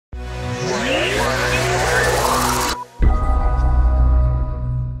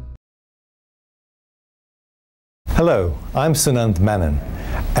Hello, I'm Sunanth Menon,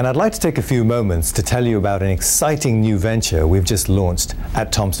 and I'd like to take a few moments to tell you about an exciting new venture we've just launched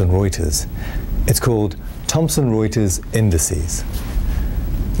at Thomson Reuters. It's called Thomson Reuters Indices.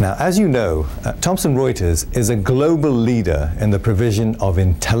 Now, as you know, Thomson Reuters is a global leader in the provision of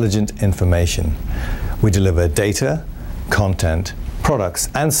intelligent information. We deliver data, content, products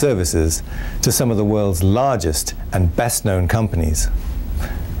and services to some of the world's largest and best-known companies.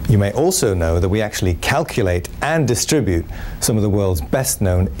 You may also know that we actually calculate and distribute some of the world's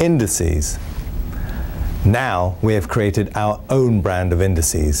best-known indices. Now we have created our own brand of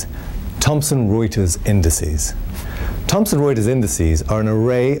indices, Thomson Reuters Indices. Thomson Reuters Indices are an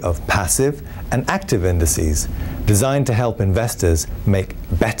array of passive and active indices designed to help investors make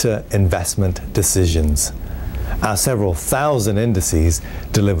better investment decisions. Our several thousand indices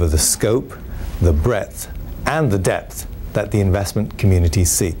deliver the scope, the breadth, and the depth that the investment community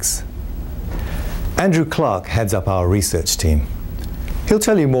seeks. Andrew Clark heads up our research team. He'll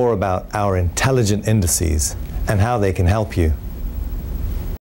tell you more about our intelligent indices and how they can help you.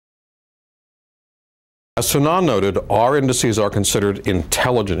 As Sunanth noted, our indices are considered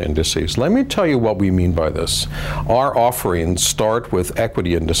intelligent indices. Let me tell you what we mean by this. Our offerings start with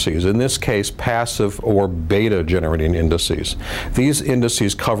equity indices, in this case passive or beta generating indices. These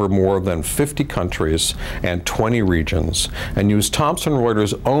indices cover more than 50 countries and 20 regions and use Thomson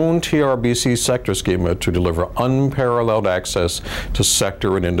Reuters' own TRBC sector schema to deliver unparalleled access to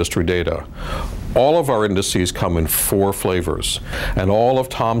sector and industry data. All of our indices come in 4 flavors, and all of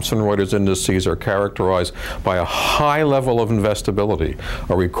Thomson Reuters indices are characterized by a high level of investability,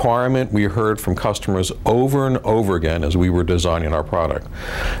 a requirement we heard from customers over and over again as we were designing our product.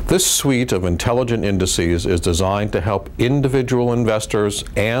 This suite of intelligent indices is designed to help individual investors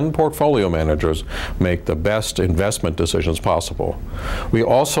and portfolio managers make the best investment decisions possible. We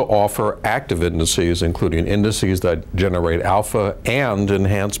also offer active indices, including indices that generate alpha and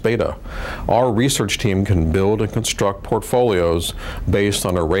enhance beta. Our research team can build and construct portfolios based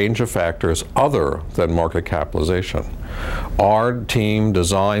on a range of factors other than market capitalization. Our team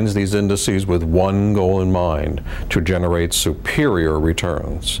designs these indices with one goal in mind: to generate superior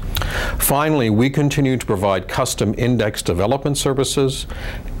returns. Finally, we continue to provide custom index development services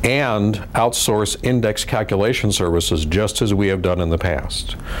and outsource index calculation services just as we have done in the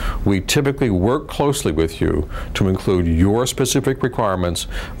past. We typically work closely with you to include your specific requirements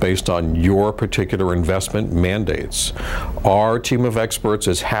based on your particular investment mandates. Our team of experts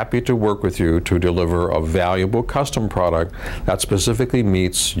is happy to work with you to deliver a valuable custom product that specifically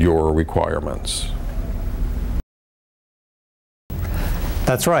meets your requirements.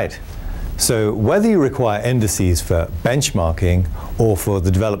 That's right. So whether you require indices for benchmarking or for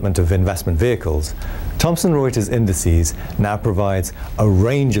the development of investment vehicles, Thomson Reuters Indices now provides a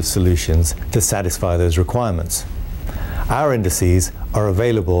range of solutions to satisfy those requirements. Our indices are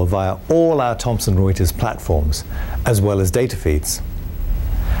available via all our Thomson Reuters platforms, as well as data feeds.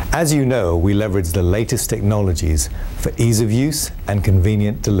 As you know, we leverage the latest technologies for ease of use and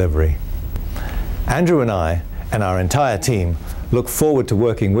convenient delivery. Andrew and I, and our entire team, look forward to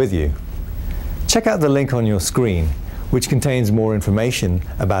working with you. Check out the link on your screen, which contains more information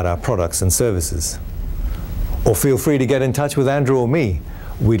about our products and services. Or feel free to get in touch with Andrew or me.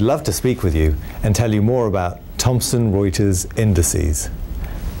 We'd love to speak with you and tell you more about Thomson Reuters Indices.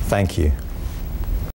 Thank you.